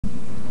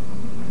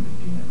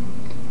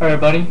Hi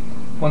everybody,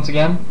 once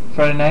again,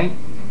 Friday night.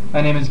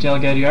 My name is Dale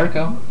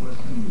Gadiarco,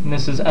 and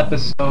this is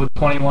episode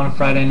 21 of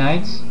Friday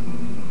Nights,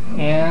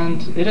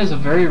 and it is a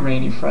very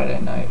rainy Friday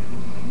night.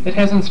 It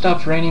hasn't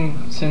stopped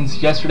raining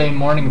since yesterday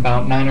morning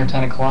about 9 or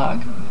 10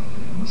 o'clock.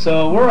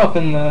 So we're up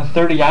in the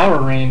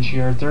 30-hour range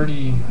here,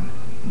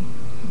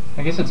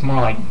 I guess it's more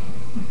like,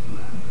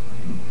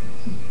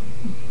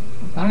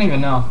 I don't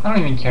even know, I don't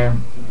even care.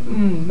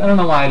 I don't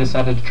know why I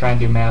decided to try and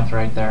do math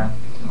right there.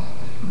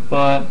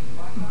 But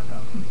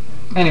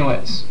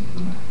anyways,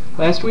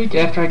 last week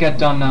after I got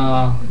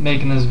done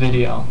making this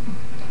video,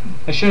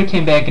 I should have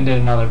came back and did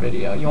another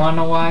video. You wanna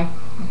know why?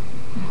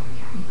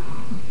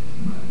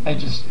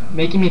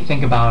 Making me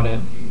think about it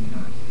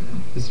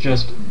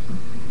just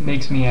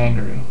makes me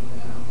angry.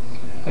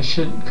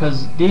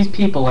 Because these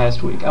people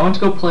last week, I went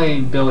to go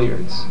play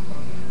billiards.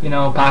 You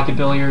know, pocket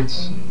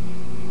billiards,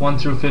 1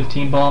 through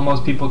 15 ball,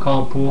 most people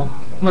call it pool.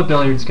 I'm a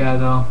billiards guy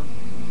though,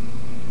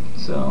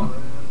 so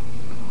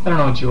I don't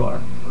know what you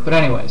are. But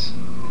anyways,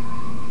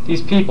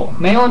 these people,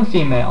 male and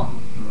female,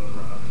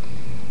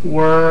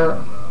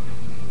 were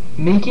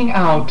making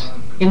out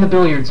in the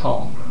billiards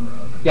hall.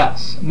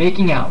 Yes,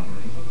 making out.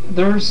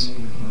 There's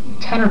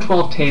 10 or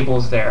 12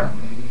 tables there,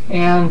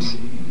 and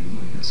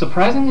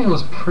surprisingly it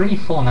was pretty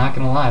full, not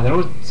gonna lie. There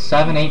were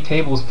 7, 8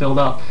 tables filled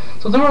up.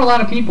 So there were a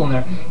lot of people in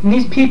there, and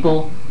these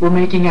people were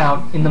making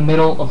out in the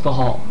middle of the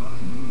hall.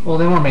 Well,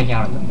 they weren't making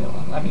out in the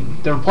middle. I mean,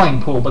 they were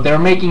playing pool, but they were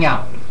making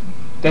out.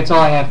 That's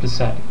all I have to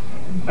say.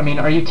 I mean,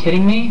 are you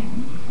kidding me?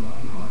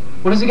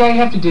 What does a guy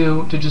have to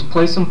do to just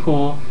play some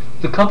pool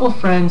with a couple of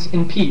friends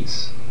in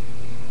peace?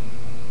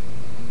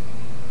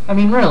 I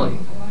mean, really.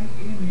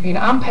 I mean,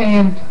 I'm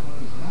paying,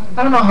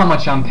 I don't know how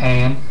much I'm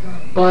paying,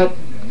 but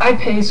I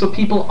pay so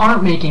people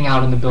aren't making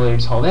out in the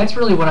billiards hall. That's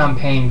really what I'm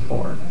paying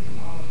for.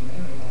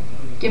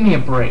 Give me a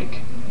break.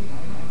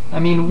 I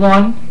mean,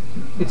 1,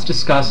 it's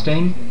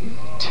disgusting.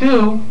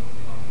 2,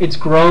 it's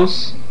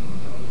gross.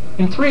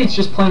 And 3, it's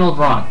just plain old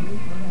wrong.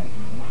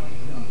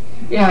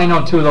 Yeah, I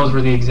know 2 of those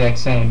were the exact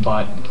same,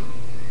 but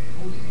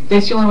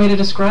that's the only way to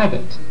describe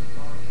it.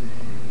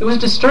 It was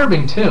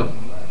disturbing, too.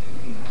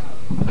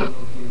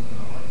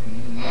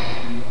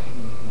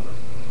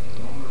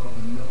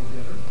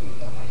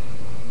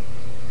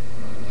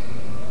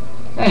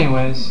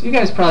 Anyways, you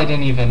guys probably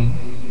didn't even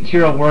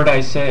hear a word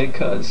I said,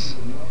 because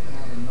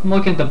I'm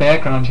looking at the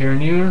background here,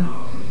 and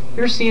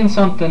you're seeing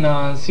something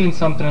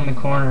in the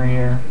corner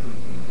here.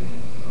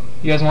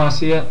 You guys want to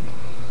see it?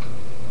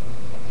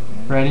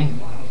 Ready?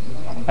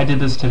 I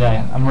did this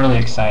today. I'm really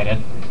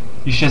excited.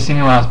 You should have seen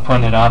me when I was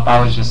putting it up.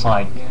 I was just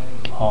like,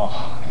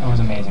 oh, it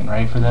was amazing.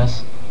 Ready for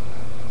this?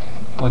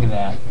 Look at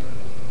that.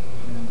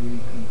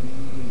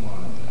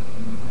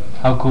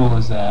 How cool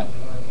is that?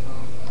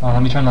 Oh,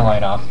 let me turn the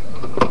light off.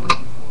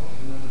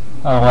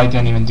 Oh, the light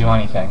didn't even do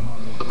anything.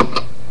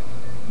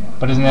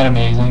 But isn't that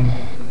amazing?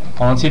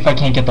 Well, let's see if I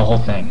can't get the whole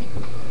thing.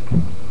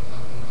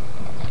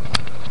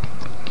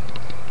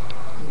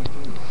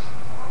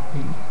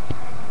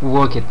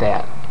 Look at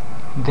that.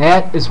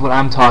 That is what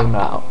I'm talking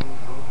about.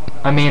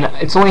 I mean,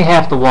 it's only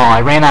half the wall.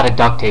 I ran out of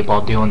duct tape while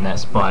doing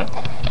this, but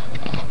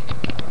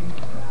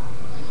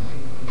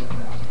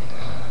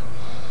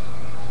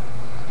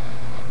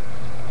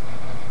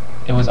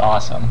it was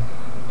awesome.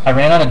 I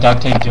ran out of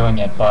duct tape doing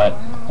it, but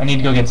I need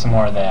to go get some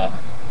more of that.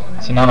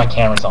 See, now my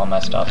camera's all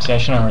messed up. See, I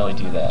shouldn't really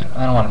do that.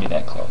 I don't want to be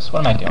that close.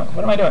 What am I doing?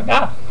 What am I doing?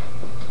 Ah!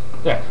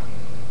 There.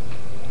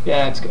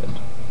 Yeah, it's good.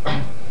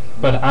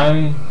 But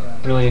I'm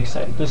really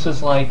excited. This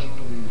is like,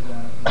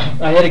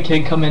 I had a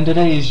kid come in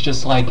today. He's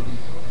just like,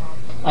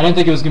 I didn't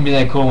think it was going to be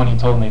that cool when he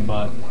told me,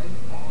 but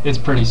it's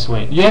pretty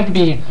sweet. You have to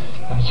be,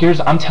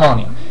 I'm telling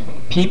you,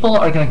 people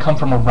are going to come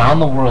from around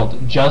the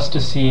world just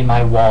to see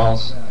my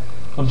walls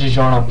of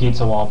DiGiorno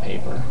pizza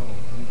wallpaper.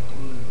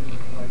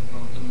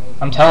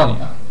 I'm telling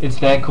you, it's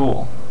that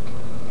cool.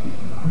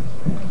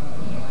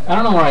 I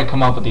don't know where I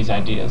come up with these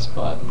ideas,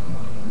 but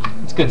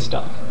it's good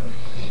stuff.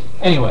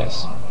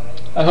 Anyways,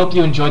 I hope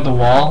you enjoyed the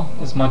wall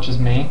as much as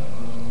me.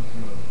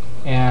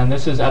 And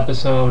this is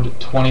episode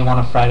 21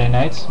 of Friday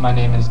Nights. My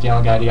name is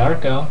Dale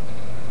Gadiarco,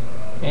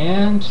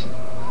 and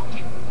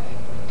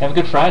have a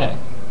good Friday.